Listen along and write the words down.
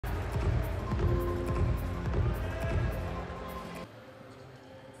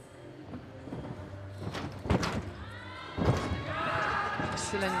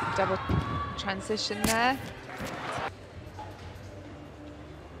Excellent double transition there.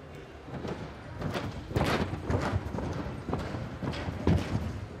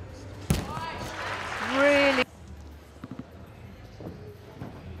 Really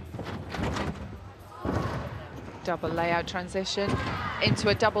double layout transition into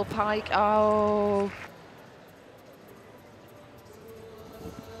a double pike. Oh.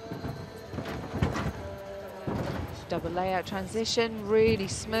 Double layout transition, really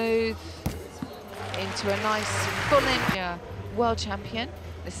smooth, into a nice full-in. Yeah, world champion.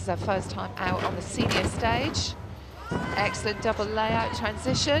 This is her first time out on the senior stage. Excellent double layout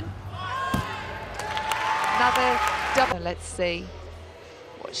transition. Another double. Let's see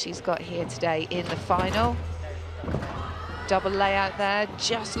what she's got here today in the final. Double layout there,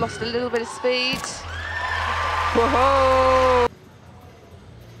 just lost a little bit of speed. Whoa!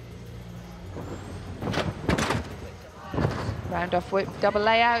 Round off whip, double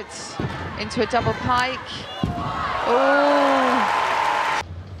layout, into a double pike. Oh!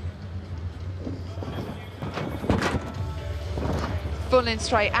 Full in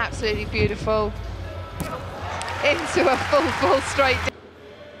straight, absolutely beautiful. Into a full straight.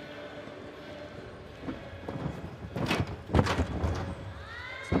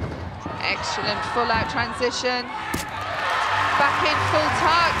 Excellent full out transition. Back in full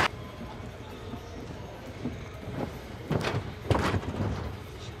tuck.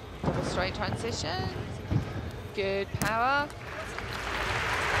 Straight transition, good power.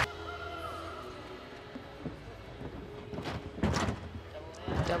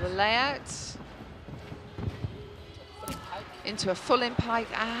 Double layout. Into a full in pike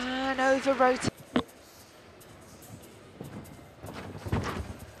and over rotate.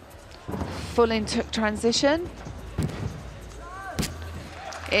 Full in transition.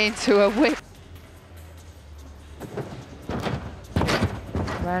 Into a whip.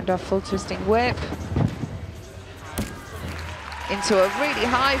 Round off full twisting whip. Into a really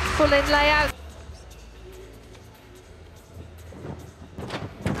high full in layout.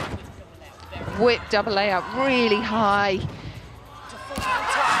 Whip double layout, really high.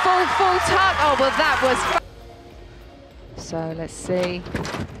 Full tuck. Oh, well, that was. So let's see.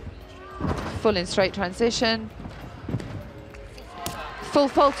 Full in straight transition. Full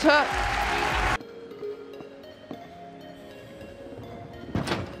tuck.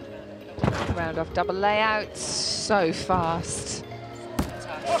 Round off double layout, so fast.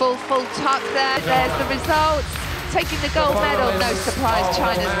 Full tuck there, there's the results. Taking the gold medal, no surprise,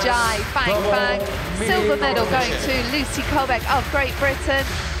 China's Jai, bang. Silver medal going to Lucy Kolbeck of Great Britain,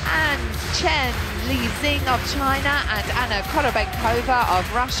 and Chen Li Xing of China and Anna Korobenkova of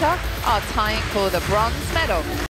Russia are tying for the bronze medal.